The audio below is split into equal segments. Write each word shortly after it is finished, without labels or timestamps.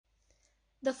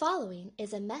The following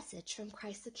is a message from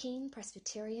Christ the King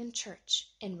Presbyterian Church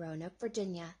in Roanoke,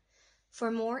 Virginia.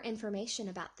 For more information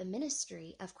about the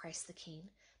ministry of Christ the King,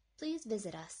 please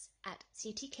visit us at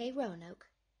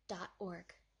ctkroanoke.org.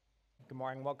 Good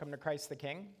morning. Welcome to Christ the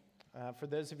King. For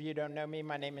those of you who don't know me,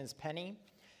 my name is Penny,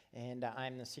 and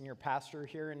I'm the senior pastor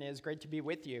here, and it is great to be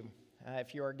with you.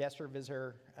 If you are a guest or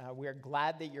visitor, we are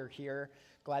glad that you're here,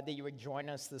 glad that you would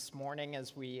join us this morning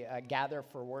as we gather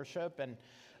for worship. And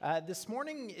this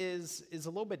morning is a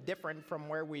little bit different from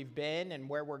where we've been and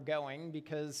where we're going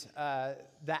because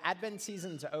the Advent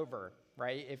season's over,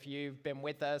 right? If you've been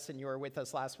with us and you were with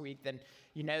us last week, then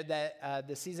you know that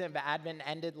the season of Advent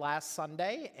ended last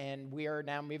Sunday, and we are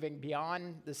now moving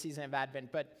beyond the season of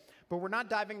Advent. But we're not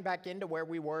diving back into where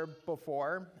we were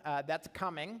before. That's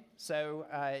coming. So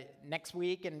next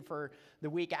week and for the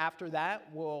week after that,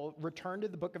 we'll return to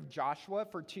the book of Joshua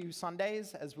for 2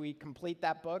 Sundays as we complete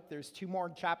that book. There's 2 more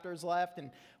chapters left,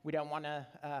 and I don't want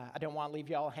to leave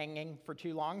y'all hanging for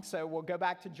too long. So we'll go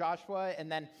back to Joshua,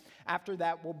 and then after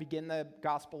that, we'll begin the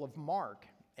Gospel of Mark.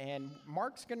 And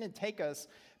Mark's going to take us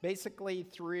basically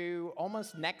through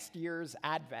almost next year's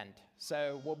Advent.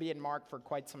 So we'll be in Mark for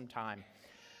quite some time.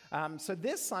 So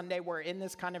this Sunday, we're in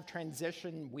this kind of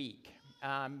transition week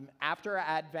after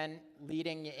Advent,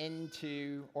 leading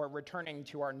into or returning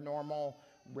to our normal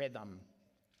rhythm.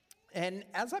 And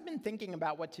as I've been thinking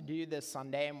about what to do this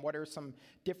Sunday and what are some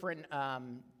different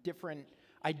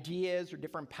ideas or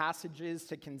different passages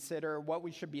to consider, what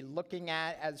we should be looking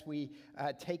at as we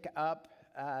take up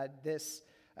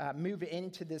move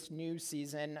into this new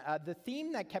season, the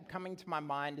theme that kept coming to my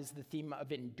mind is the theme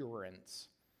of endurance.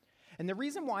 And the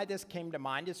reason why this came to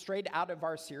mind is straight out of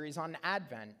our series on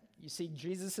Advent. You see,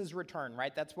 Jesus' return,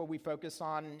 right? That's what we focus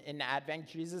on in Advent.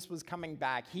 Jesus was coming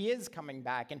back. He is coming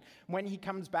back. And when he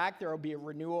comes back, there will be a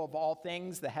renewal of all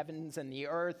things, the heavens and the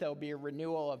earth. There will be a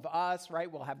renewal of us, right?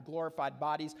 We'll have glorified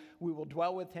bodies. We will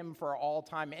dwell with him for all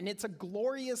time. And it's a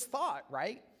glorious thought,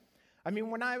 right? I mean,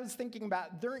 when I was thinking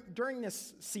about during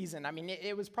this season, I mean,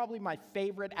 it was probably my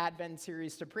favorite Advent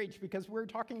series to preach because we're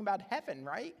talking about heaven,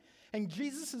 right? And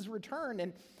Jesus'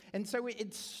 return. And so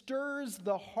it stirs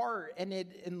the heart and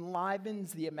it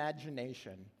enlivens the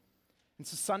imagination. And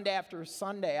so Sunday after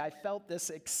Sunday, I felt this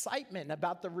excitement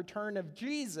about the return of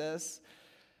Jesus.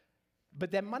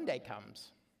 But then Monday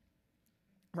comes,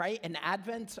 right? And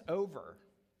Advent's over.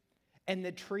 And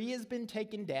the tree has been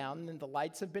taken down, and the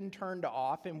lights have been turned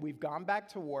off, and we've gone back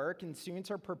to work, and students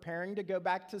are preparing to go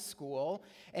back to school.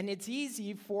 And it's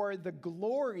easy for the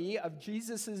glory of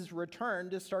Jesus' return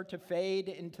to start to fade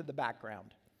into the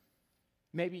background.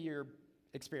 Maybe you're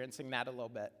experiencing that a little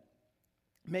bit.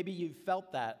 Maybe you've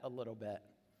felt that a little bit.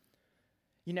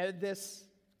 You know, this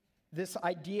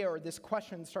idea or this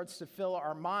question starts to fill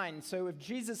our mind. So if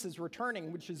Jesus is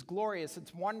returning, which is glorious,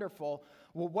 it's wonderful,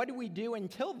 well, what do we do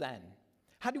until then?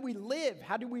 How do we live?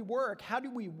 How do we work? How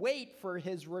do we wait for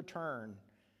his return?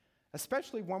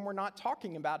 Especially when we're not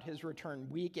talking about his return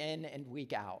week in and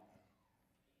week out.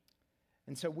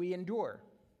 And so we endure.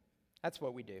 That's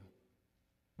what we do.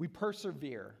 We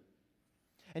persevere.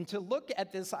 And to look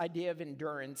at this idea of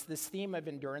endurance, this theme of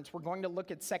endurance, we're going to look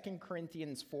at 2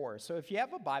 Corinthians 4. So if you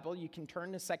have a Bible, you can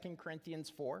turn to 2 Corinthians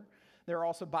 4. There are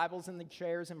also Bibles in the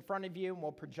chairs in front of you, and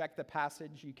we'll project the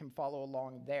passage. You can follow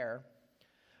along there.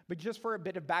 But just for a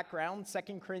bit of background,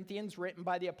 2 Corinthians, written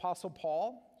by the Apostle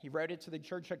Paul. He wrote it to the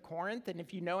church at Corinth. And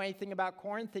if you know anything about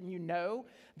Corinth, then you know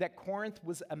that Corinth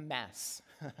was a mess.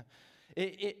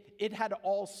 It had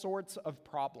all sorts of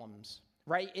problems.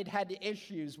 Right? It had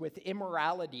issues with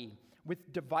immorality,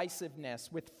 with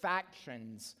divisiveness, with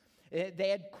factions. They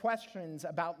had questions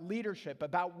about leadership,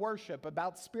 about worship,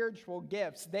 about spiritual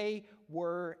gifts. They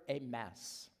were a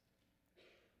mess.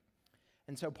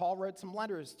 And so Paul wrote some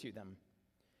letters to them,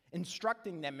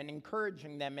 instructing them and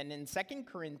encouraging them. And in 2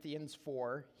 Corinthians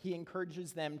 4, he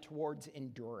encourages them towards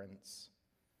endurance.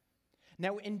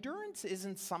 Now, endurance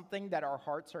isn't something that our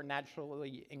hearts are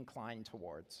naturally inclined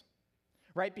towards.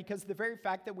 Right? Because the very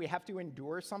fact that we have to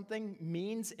endure something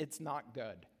means it's not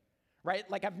good. Right?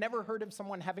 Like I've never heard of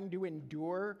someone having to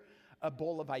endure a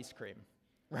bowl of ice cream.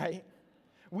 Right?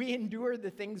 We endure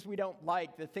the things we don't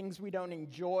like, the things we don't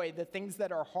enjoy, the things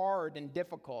that are hard and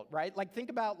difficult. Right? Like think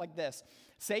about like this.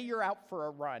 Say you're out for a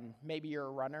run. Maybe you're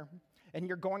a runner. And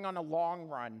you're going on a long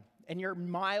run. And you're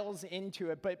miles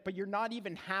into it, but you're not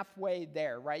even halfway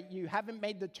there, right? You haven't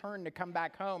made the turn to come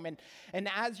back home. And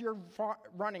as you're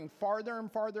running farther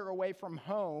and farther away from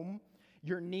home,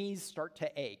 your knees start to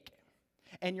ache.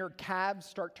 And your calves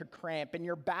start to cramp. And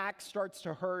your back starts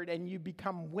to hurt. And you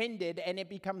become winded. And it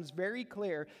becomes very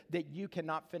clear that you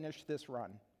cannot finish this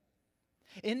run.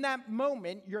 In that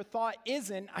moment, your thought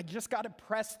isn't, I just got to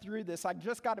press through this. I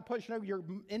just got to push. No,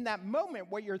 in that moment,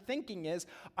 what you're thinking is,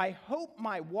 I hope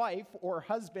my wife or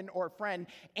husband or friend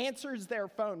answers their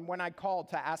phone when I call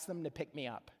to ask them to pick me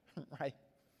up, right?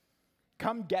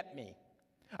 Come get me.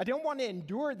 I don't want to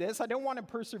endure this. I don't want to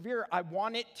persevere. I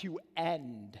want it to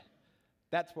end.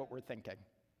 That's what we're thinking.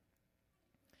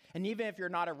 And even if you're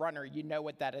not a runner, you know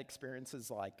what that experience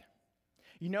is like.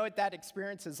 You know what that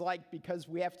experience is like because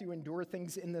we have to endure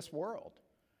things in this world,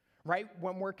 right?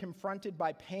 When we're confronted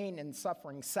by pain and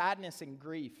suffering, sadness and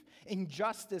grief,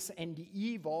 injustice and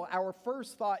evil, our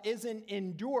first thought isn't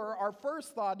endure. Our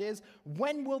first thought is,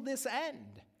 when will this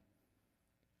end?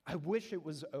 I wish it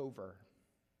was over.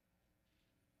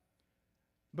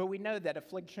 But we know that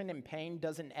affliction and pain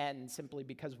doesn't end simply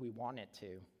because we want it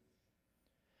to.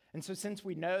 And so since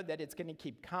we know that it's going to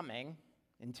keep coming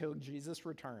until Jesus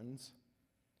returns,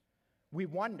 we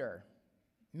wonder,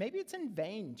 maybe it's in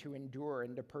vain to endure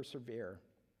and to persevere.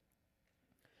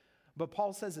 But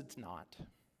Paul says it's not.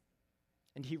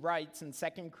 And he writes in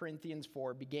 2 Corinthians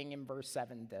 4, beginning in verse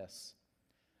 7, this: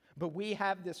 "But we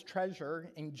have this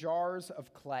treasure in jars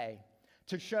of clay,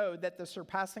 to show that the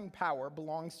surpassing power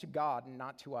belongs to God and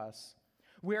not to us.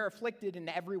 We are afflicted in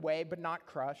every way, but not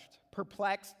crushed,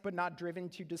 perplexed, but not driven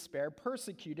to despair,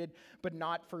 persecuted, but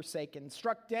not forsaken,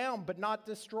 struck down, but not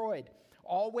destroyed,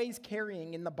 always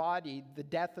carrying in the body the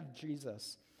death of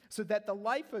Jesus, so that the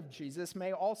life of Jesus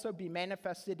may also be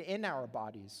manifested in our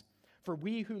bodies. For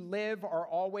we who live are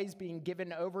always being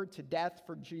given over to death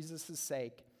for Jesus'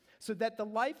 sake, so that the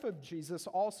life of Jesus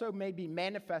also may be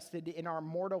manifested in our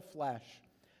mortal flesh.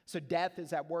 So death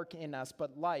is at work in us,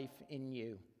 but life in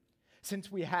you.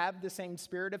 Since we have the same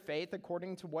spirit of faith,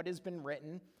 according to what has been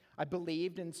written, I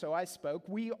believed, and so I spoke.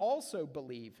 We also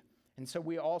believe, and so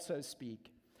we also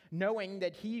speak, knowing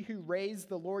that he who raised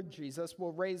the Lord Jesus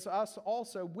will raise us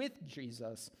also with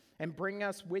Jesus and bring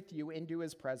us with you into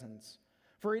his presence.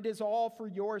 For it is all for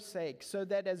your sake, so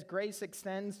that as grace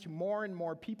extends to more and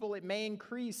more people, it may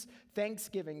increase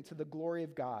thanksgiving to the glory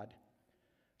of God.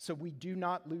 So we do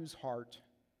not lose heart.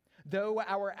 Though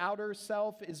our outer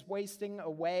self is wasting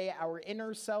away, our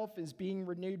inner self is being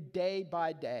renewed day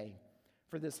by day.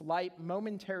 For this light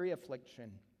momentary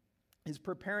affliction is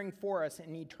preparing for us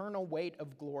an eternal weight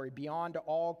of glory beyond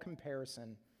all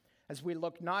comparison, as we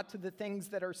look not to the things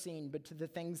that are seen, but to the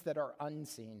things that are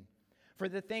unseen. For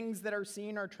the things that are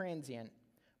seen are transient,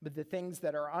 but the things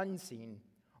that are unseen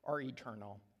are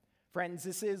eternal." Friends,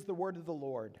 this is the word of the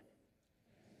Lord.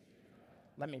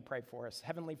 Let me pray for us.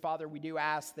 Heavenly Father, we do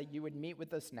ask that you would meet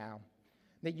with us now,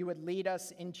 that you would lead us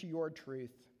into your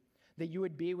truth, that you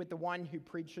would be with the one who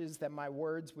preaches, that my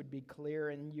words would be clear,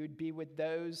 and you would be with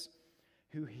those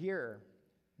who hear,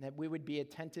 that we would be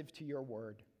attentive to your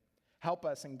word. Help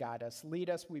us and guide us. Lead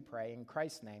us, we pray. In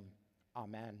Christ's name,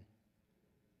 amen.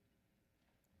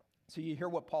 So you hear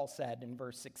what Paul said in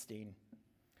verse 16.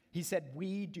 He said,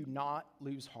 we do not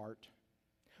lose heart.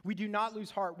 We do not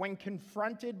lose heart. When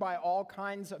confronted by all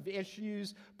kinds of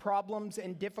issues, problems,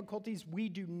 and difficulties, we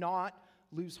do not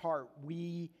lose heart.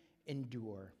 We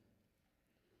endure.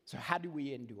 So how do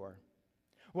we endure?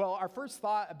 Well, our first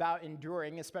thought about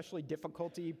enduring, especially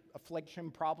difficulty, affliction,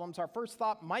 problems, our first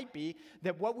thought might be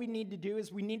that what we need to do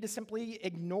is we need to simply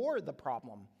ignore the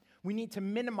problem. We need to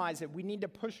minimize it. We need to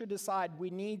push it aside. We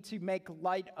need to make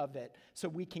light of it so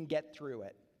we can get through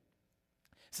it.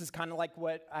 This is kind of like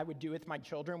what I would do with my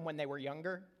children when they were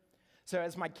younger. So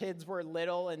as my kids were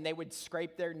little and they would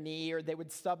scrape their knee or they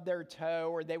would stub their toe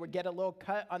or they would get a little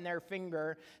cut on their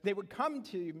finger, they would come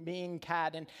to me and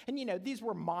Kat. And you know, these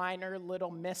were minor little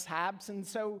mishaps. And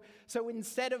so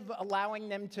instead of allowing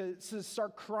them to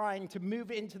start crying, to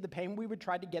move into the pain, we would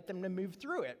try to get them to move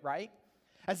through it, right?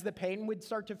 As the pain would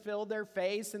start to fill their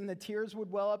face and the tears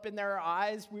would well up in their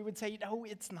eyes, we would say, no,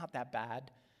 it's not that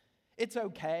bad. It's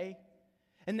okay.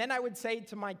 And then I would say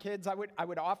to my kids, I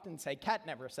would often say, Kat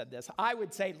never said this, I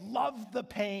would say, love the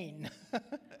pain.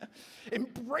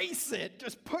 Embrace it.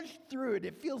 Just push through it.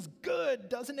 It feels good,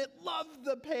 doesn't it? Love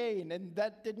the pain. And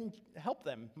that didn't help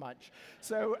them much.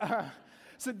 So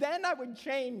then I would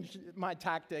change my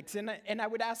tactics, and I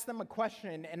would ask them a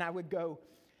question, and I would go,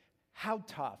 how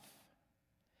tough?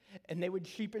 And they would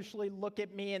sheepishly look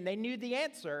at me, and they knew the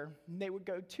answer. And they would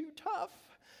go, too tough.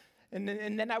 And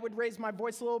then I would raise my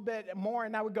voice a little bit more,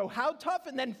 and I would go, how tough?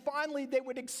 And then finally they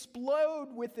would explode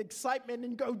with excitement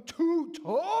and go, too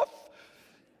tough?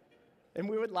 And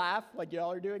we would laugh like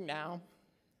y'all are doing now.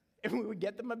 And we would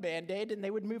get them a Band-Aid, and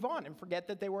they would move on and forget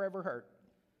that they were ever hurt.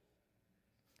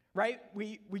 Right?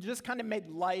 We just kind of made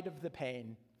light of the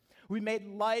pain. We made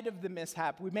light of the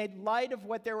mishap. We made light of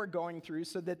what they were going through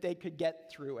so that they could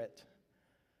get through it.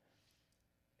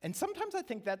 And sometimes I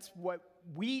think that's what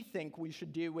we think we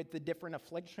should do with the different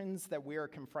afflictions that we are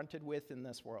confronted with in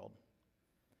this world.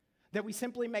 That we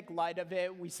simply make light of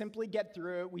it, we simply get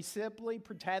through it, we simply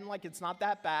pretend like it's not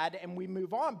that bad, and we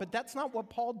move on. But that's not what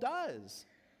Paul does.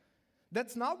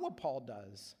 That's not what Paul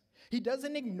does. He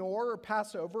doesn't ignore or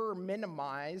pass over or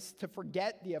minimize to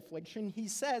forget the affliction. He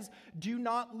says, do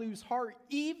not lose heart,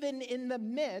 even in the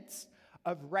midst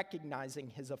of recognizing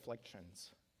his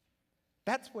afflictions.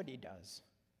 That's what he does.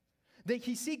 That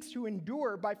he seeks to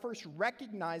endure by first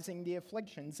recognizing the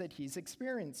afflictions that he's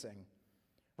experiencing.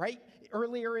 Right?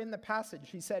 Earlier in the passage,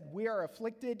 he said, we are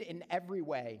afflicted in every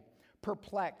way,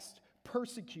 perplexed,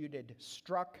 persecuted,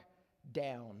 struck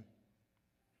down.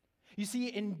 You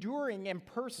see, enduring and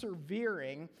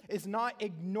persevering is not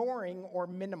ignoring or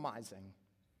minimizing.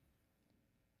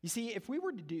 You see, if we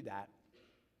were to do that,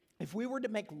 if we were to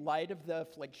make light of the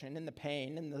affliction and the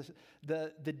pain and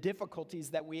the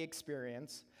difficulties that we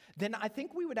experience, then I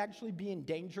think we would actually be in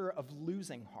danger of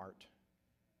losing heart.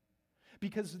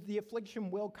 Because the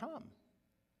affliction will come.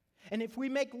 And if we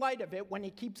make light of it when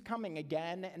it keeps coming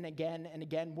again and again and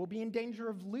again, we'll be in danger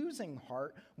of losing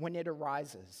heart when it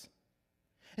arises.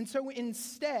 And so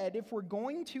instead, if we're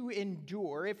going to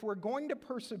endure, if we're going to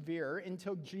persevere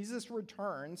until Jesus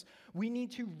returns, we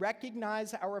need to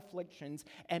recognize our afflictions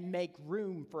and make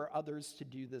room for others to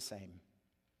do the same.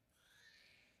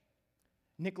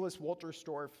 Nicholas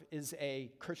Wolterstorff is a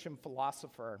Christian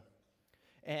philosopher.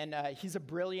 And he's a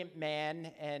brilliant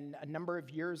man, and a number of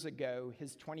years ago,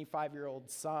 his 25-year-old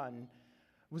son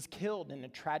was killed in a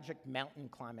tragic mountain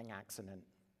climbing accident.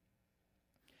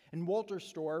 And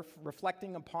Wolterstorff,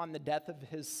 reflecting upon the death of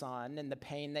his son and the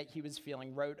pain that he was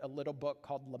feeling, wrote a little book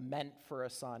called Lament for a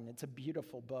Son. It's a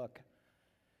beautiful book.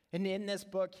 And in this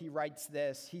book, he writes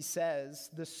this. He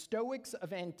says, the Stoics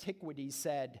of antiquity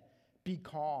said, be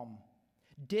calm,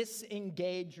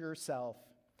 disengage yourself.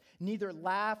 Neither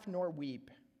laugh nor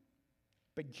weep.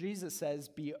 But Jesus says,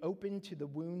 be open to the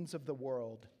wounds of the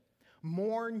world.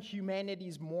 Mourn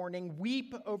humanity's mourning.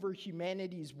 Weep over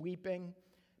humanity's weeping.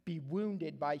 Be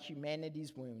wounded by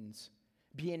humanity's wounds.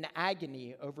 Be in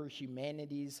agony over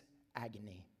humanity's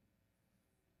agony.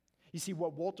 You see,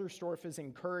 what Wolterstorff is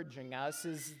encouraging us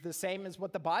is the same as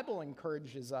what the Bible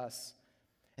encourages us,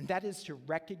 and that is to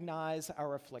recognize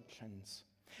our afflictions.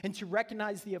 And to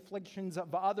recognize the afflictions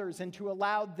of others and to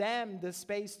allow them the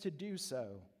space to do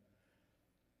so.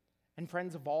 And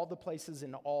friends, of all the places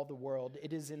in all the world,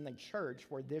 it is in the church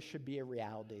where this should be a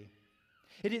reality.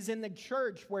 It is in the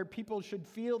church where people should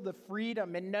feel the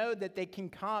freedom and know that they can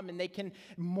come and they can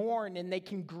mourn and they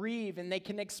can grieve and they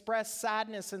can express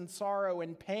sadness and sorrow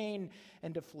and pain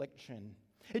and affliction.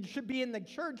 It should be in the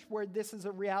church where this is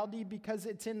a reality because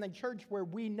it's in the church where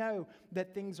we know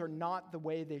that things are not the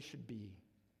way they should be.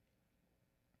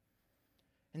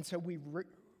 And so we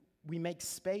make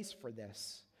space for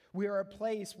this. We are a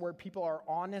place where people are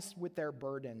honest with their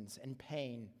burdens and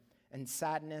pain and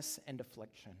sadness and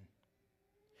affliction.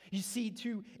 You see,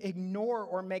 to ignore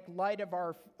or make light of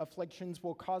our afflictions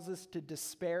will cause us to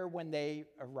despair when they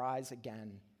arise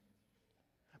again.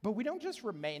 But we don't just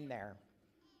remain there.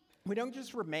 We don't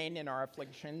just remain in our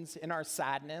afflictions, in our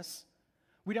sadness.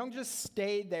 We don't just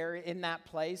stay there in that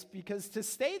place, because to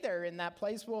stay there in that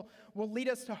place will lead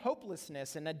us to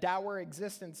hopelessness and a dour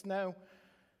existence. No,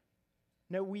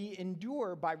 we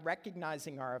endure by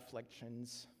recognizing our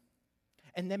afflictions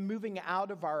and then moving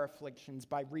out of our afflictions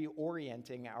by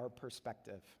reorienting our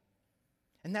perspective.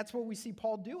 And that's what we see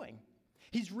Paul doing.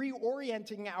 He's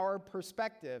reorienting our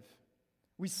perspective.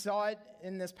 We saw it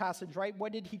in this passage, right?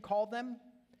 What did he call them?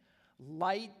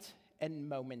 Light and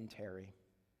momentary.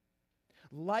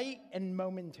 Light and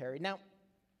momentary. Now,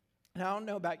 I don't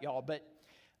know about y'all, but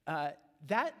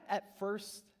that at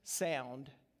first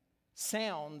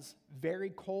sounds very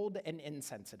cold and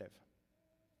insensitive.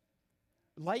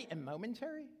 Light and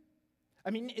momentary? I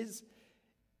mean, is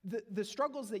the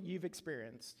struggles that you've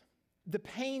experienced, the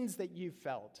pains that you've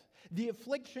felt, the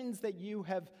afflictions that you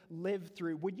have lived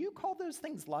through, would you call those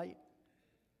things light?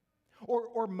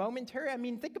 Or momentary? I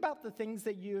mean, think about the things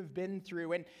that you have been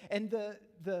through and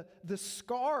the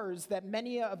scars that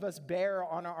many of us bear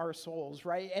on our souls,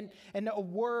 right? And a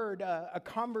word, a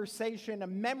conversation, a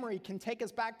memory can take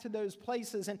us back to those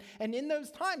places. And in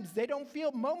those times, they don't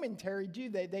feel momentary, do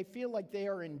they? They feel like they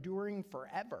are enduring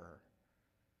forever.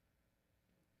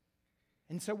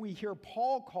 And so we hear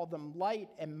Paul call them light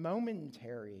and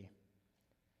momentary.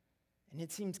 And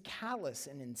it seems callous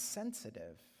and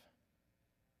insensitive.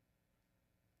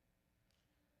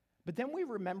 But then we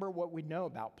remember what we know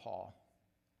about Paul.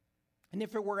 And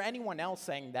if it were anyone else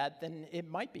saying that, then it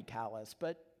might be callous.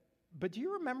 But do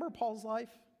you remember Paul's life?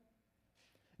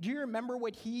 Do you remember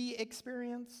what he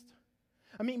experienced?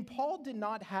 I mean, Paul did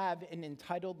not have an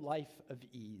entitled life of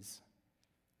ease.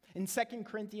 In 2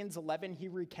 Corinthians 11, he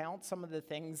recounts some of the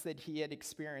things that he had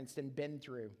experienced and been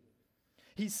through.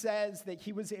 He says that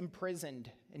he was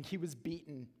imprisoned and he was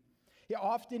beaten. He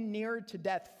often near to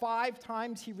death. 5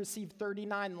 times he received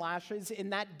 39 lashes. In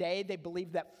that day, they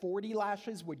believed that 40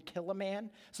 lashes would kill a man.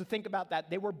 So think about that.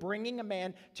 They were bringing a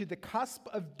man to the cusp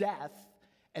of death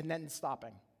and then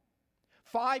stopping.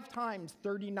 5 times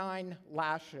 39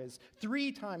 lashes,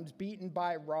 3 times beaten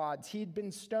by rods. He had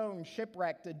been stoned,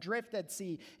 shipwrecked, adrift at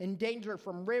sea, in danger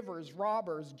from rivers,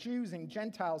 robbers, Jews and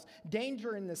Gentiles,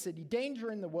 danger in the city,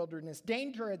 danger in the wilderness,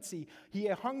 danger at sea. He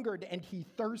hungered and he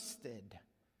thirsted.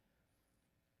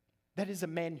 That is a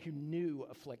man who knew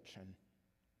affliction.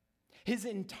 His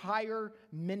entire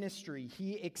ministry,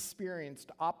 he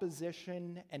experienced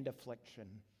opposition and affliction.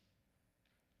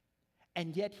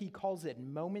 And yet he calls it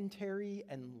momentary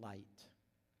and light.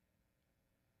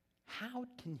 How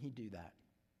can he do that?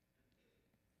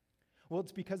 Well,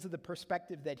 it's because of the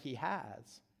perspective that he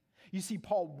has. You see,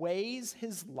 Paul weighs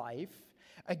his life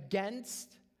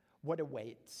against what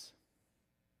awaits.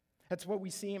 That's what we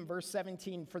see in verse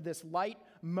 17. For this light,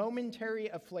 momentary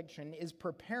affliction is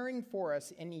preparing for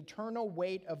us an eternal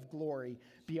weight of glory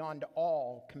beyond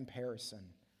all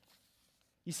comparison.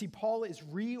 You see, Paul is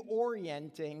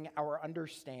reorienting our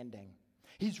understanding.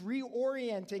 He's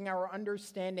reorienting our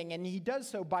understanding, and he does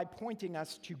so by pointing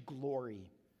us to glory.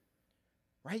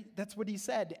 Right? That's what he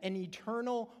said, an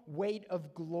eternal weight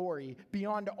of glory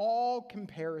beyond all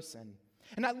comparison.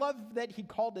 And I love that he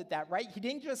called it that, right? He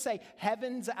didn't just say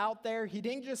heaven's out there. He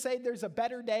didn't just say there's a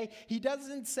better day. He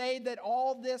doesn't say that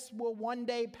all this will one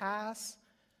day pass.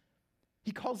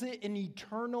 He calls it an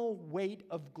eternal weight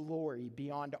of glory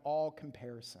beyond all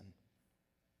comparison.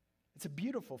 It's a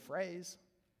beautiful phrase.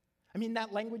 I mean,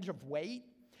 that language of weight,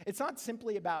 it's not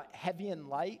simply about heavy and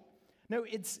light. No,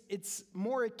 it's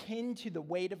more akin to the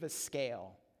weight of a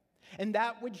scale. And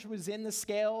that which was in the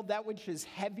scale, that which is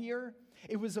heavier,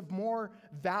 it was of more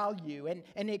value,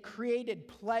 and it created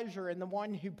pleasure in the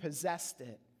one who possessed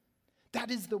it. That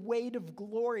is the weight of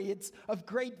glory. It's of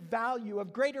great value,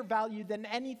 of greater value than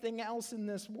anything else in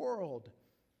this world.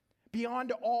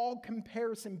 Beyond all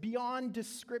comparison, beyond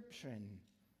description.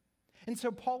 And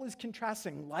so Paul is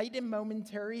contrasting light and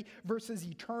momentary versus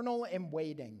eternal and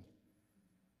waiting.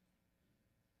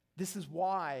 This is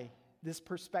why this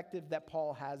perspective that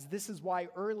Paul has, this is why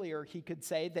earlier he could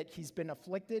say that he's been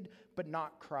afflicted but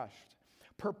not crushed.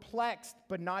 Perplexed,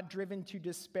 but not driven to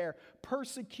despair.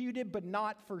 Persecuted, but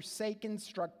not forsaken.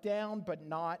 Struck down, but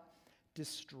not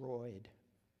destroyed.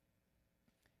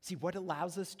 See, what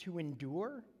allows us to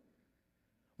endure?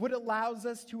 What allows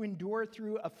us to endure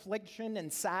through affliction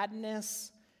and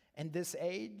sadness and this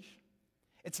age?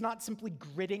 It's not simply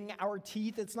gritting our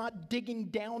teeth. It's not digging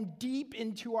down deep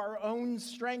into our own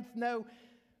strength. No,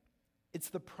 it's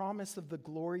the promise of the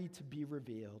glory to be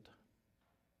revealed.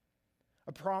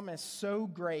 A promise so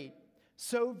great,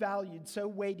 so valued, so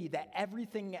weighty that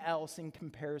everything else in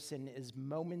comparison is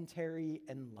momentary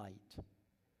and light.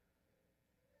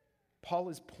 Paul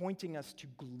is pointing us to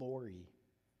glory.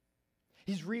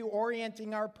 He's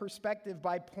reorienting our perspective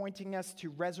by pointing us to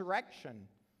resurrection.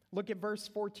 Look at verse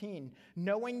 14.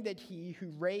 Knowing that he who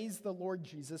raised the Lord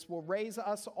Jesus will raise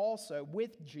us also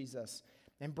with Jesus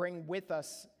and bring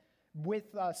us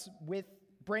with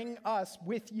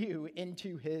you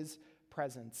into his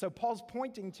presence. So Paul's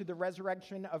pointing to the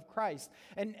resurrection of Christ.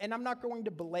 And I'm not going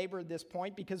to belabor this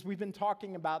point because we've been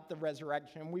talking about the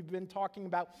resurrection. We've been talking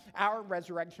about our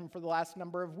resurrection for the last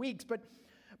number of weeks.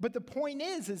 But the point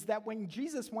is that when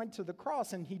Jesus went to the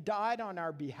cross and he died on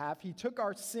our behalf, he took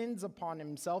our sins upon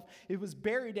himself, it was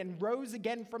buried and rose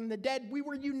again from the dead, we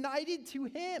were united to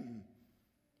him.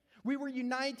 We were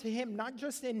united to him not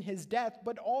just in his death,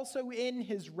 but also in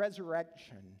his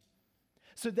resurrection.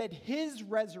 So that his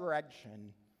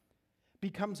resurrection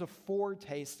becomes a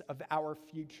foretaste of our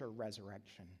future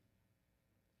resurrection.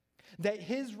 That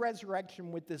his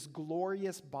resurrection with this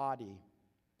glorious body,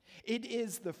 it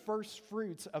is the first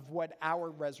fruits of what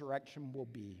our resurrection will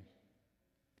be.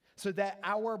 So that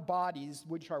our bodies,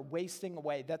 which are wasting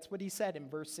away, that's what he said in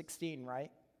verse 16,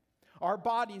 right? Our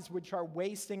bodies, which are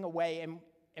wasting away,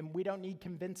 and we don't need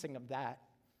convincing of that.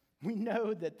 We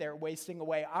know that they're wasting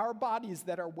away. Our bodies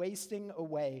that are wasting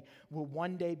away will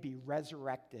one day be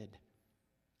resurrected.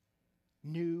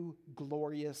 New,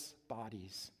 glorious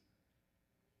bodies.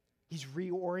 He's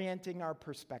reorienting our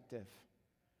perspective.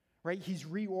 Right? He's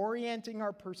reorienting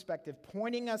our perspective,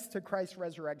 pointing us to Christ's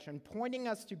resurrection, pointing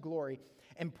us to glory,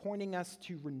 and pointing us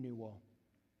to renewal.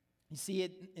 You see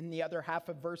it in the other half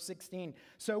of verse 16.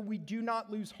 So we do not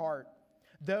lose heart.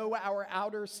 Though our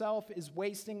outer self is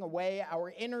wasting away,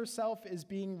 our inner self is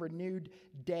being renewed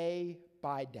day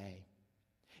by day.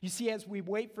 You see, as we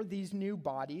wait for these new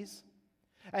bodies,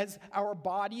 as our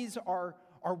bodies are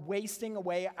wasting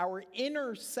away, our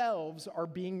inner selves are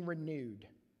being renewed.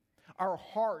 Our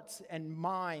hearts and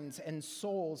minds and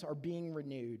souls are being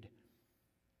renewed.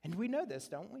 And we know this,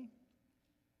 don't we?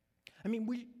 I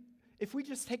mean, if we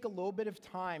just take a little bit of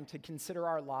time to consider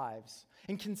our lives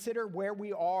and consider where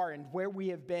we are and where we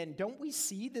have been, don't we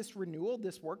see this renewal,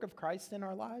 this work of Christ in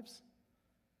our lives?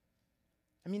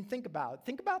 I mean, think about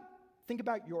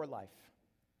your life.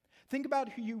 Think about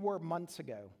who you were months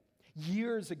ago,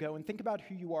 years ago, and think about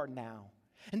who you are now.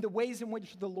 And the ways in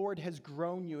which the Lord has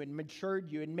grown you and matured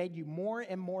you and made you more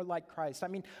and more like Christ. I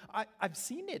mean, I've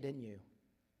seen it in you,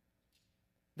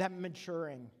 that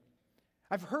maturing.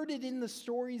 I've heard it in the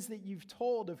stories that you've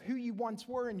told of who you once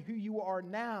were and who you are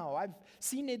now. I've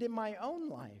seen it in my own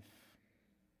life.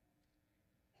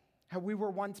 How we were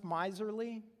once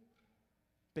miserly,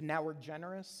 but now we're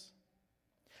generous.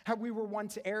 How we were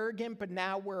once arrogant, but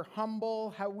now we're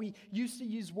humble. How we used to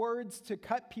use words to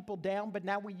cut people down, but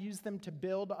now we use them to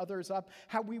build others up.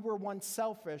 How we were once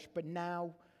selfish, but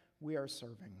now we are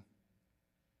serving.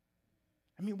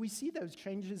 I mean, we see those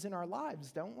changes in our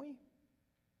lives, don't we?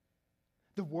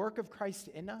 The work of Christ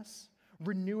in us,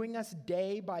 renewing us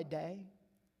day by day.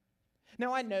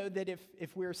 Now, I know that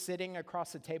if we were sitting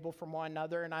across the table from one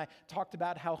another and I talked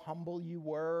about how humble you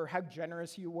were, how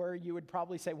generous you were, you would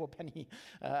probably say, well, Penny,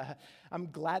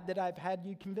 I'm glad that I've had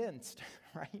you convinced,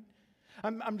 right?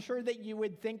 I'm sure that you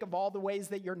would think of all the ways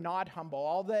that you're not humble,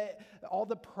 all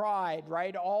the pride,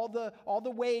 right? All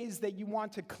the ways that you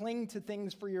want to cling to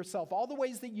things for yourself, all the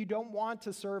ways that you don't want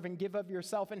to serve and give of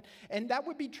yourself. And that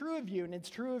would be true of you, and it's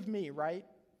true of me, right?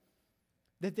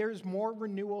 That there's more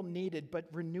renewal needed, but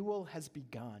renewal has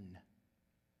begun.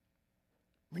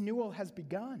 Renewal has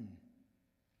begun.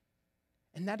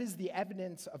 And that is the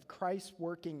evidence of Christ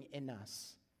working in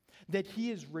us. That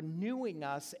he is renewing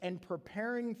us and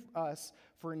preparing us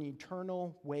for an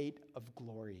eternal weight of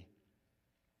glory.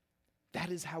 That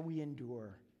is how we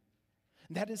endure.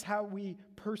 That is how we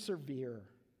persevere.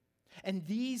 And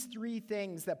these three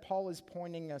things that Paul is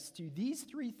pointing us to, these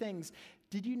three things,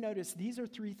 did you notice these are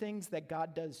three things that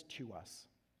God does to us?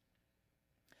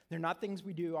 They're not things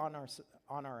we do on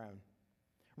our own,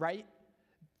 right?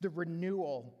 The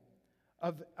renewal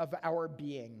of our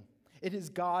being. It is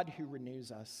God who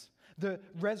renews us. The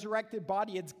resurrected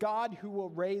body, it's God who will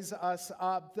raise us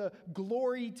up. The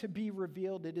glory to be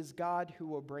revealed, it is God who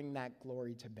will bring that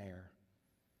glory to bear.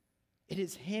 It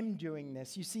is him doing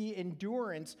this. You see,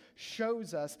 endurance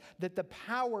shows us that the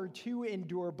power to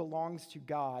endure belongs to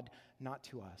God, not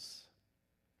to us.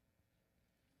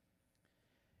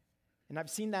 And I've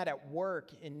seen that at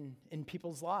work in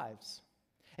people's lives.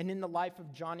 And in the life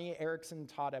of Joni Eareckson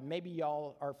Tada. Maybe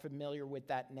y'all are familiar with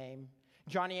that name.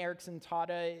 Joni Eareckson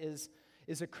Tada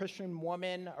is a Christian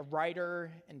woman, a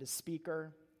writer, and a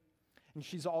speaker. And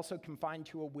she's also confined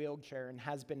to a wheelchair and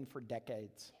has been for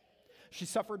decades. She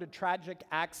suffered a tragic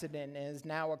accident and is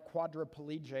now a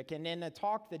quadriplegic. And in a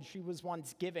talk that she was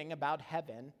once giving about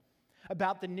heaven,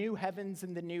 about the new heavens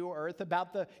and the new earth,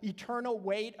 about the eternal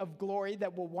weight of glory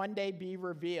that will one day be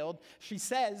revealed, she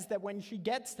says that when she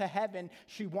gets to heaven,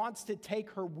 she wants to take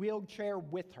her wheelchair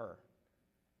with her.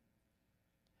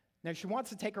 Now, she wants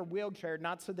to take her wheelchair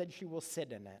not so that she will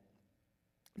sit in it.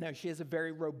 No, she has a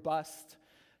very robust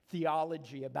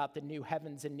theology about the new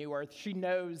heavens and new earth. She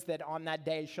knows that on that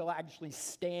day she'll actually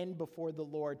stand before the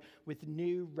Lord with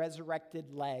new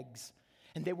resurrected legs,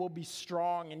 and they will be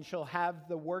strong, and she'll have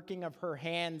the working of her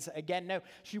hands again. No,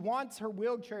 she wants her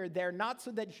wheelchair there not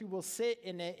so that she will sit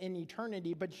in it in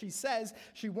eternity, but she says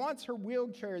she wants her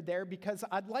wheelchair there because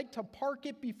I'd like to park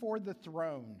it before the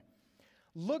throne,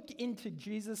 look into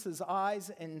Jesus'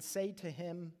 eyes and say to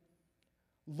him,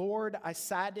 Lord, I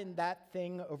sat in that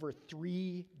thing over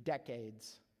 3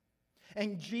 decades.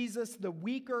 And Jesus, the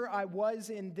weaker I was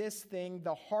in this thing,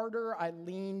 the harder I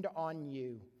leaned on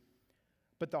you.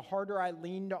 But the harder I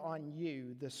leaned on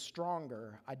you, the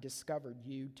stronger I discovered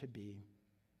you to be.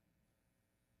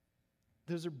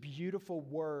 Those are beautiful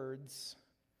words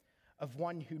of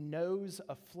one who knows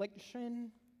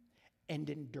affliction and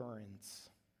endurance.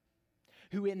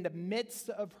 Who in the midst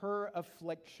of her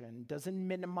affliction doesn't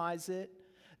minimize it,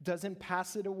 doesn't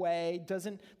pass it away,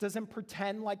 doesn't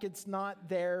pretend like it's not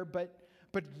there, but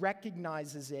but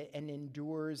recognizes it and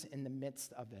endures in the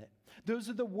midst of it. Those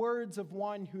are the words of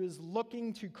one who is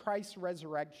looking to Christ's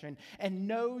resurrection and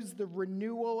knows the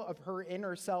renewal of her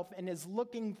inner self and is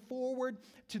looking forward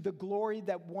to the glory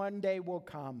that one day will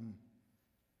come.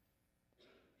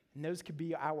 And those could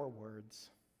be our words.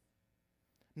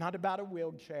 Not about a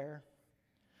wheelchair,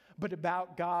 but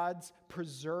about God's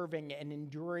preserving and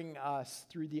enduring us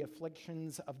through the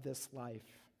afflictions of this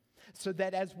life, so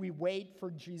that as we wait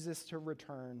for Jesus to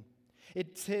return,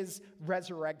 it's his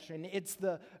resurrection, it's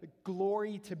the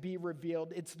glory to be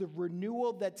revealed, it's the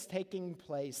renewal that's taking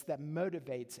place that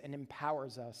motivates and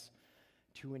empowers us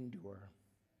to endure.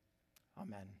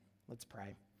 Amen. Let's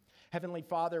pray. Heavenly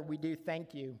Father, we do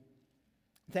thank you.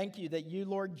 Thank you that you,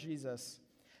 Lord Jesus,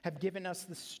 have given us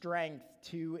the strength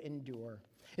to endure.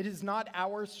 It is not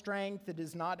our strength, it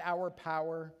is not our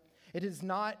power, it is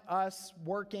not us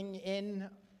working in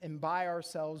and by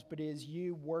ourselves, but it is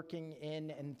you working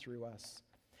in and through us.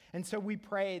 And so we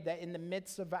pray that in the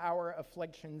midst of our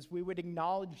afflictions, we would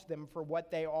acknowledge them for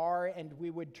what they are, and we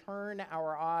would turn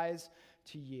our eyes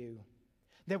to you.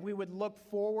 That we would look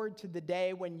forward to the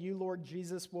day when you, Lord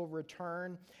Jesus, will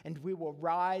return, and we will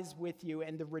rise with you,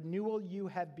 and the renewal you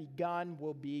have begun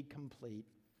will be complete.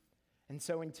 And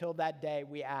so until that day,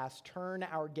 we ask, turn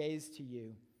our gaze to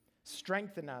you.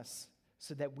 Strengthen us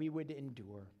so that we would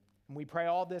endure. And we pray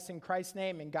all this in Christ's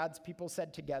name, and God's people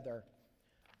said together,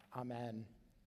 Amen.